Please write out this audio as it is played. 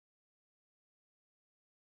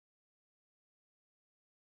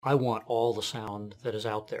I want all the sound that is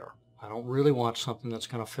out there. I don't really want something that's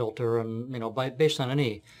going to filter and, based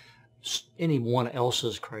on anyone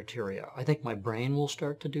else's criteria. I think my brain will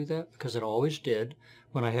start to do that because it always did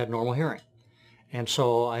when I had normal hearing. And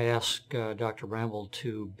so I asked Dr. Bramble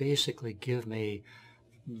to basically give me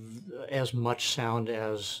as much sound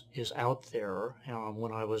as is out there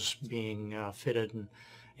when I was being fitted,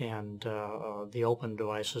 and the open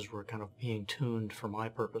devices were kind of being tuned for my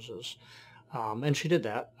purposes. And she did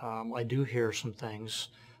that. I do hear some things,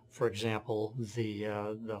 for example,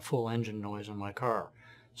 the full engine noise in my car.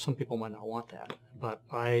 Some people might not want that, but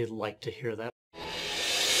I like to hear that.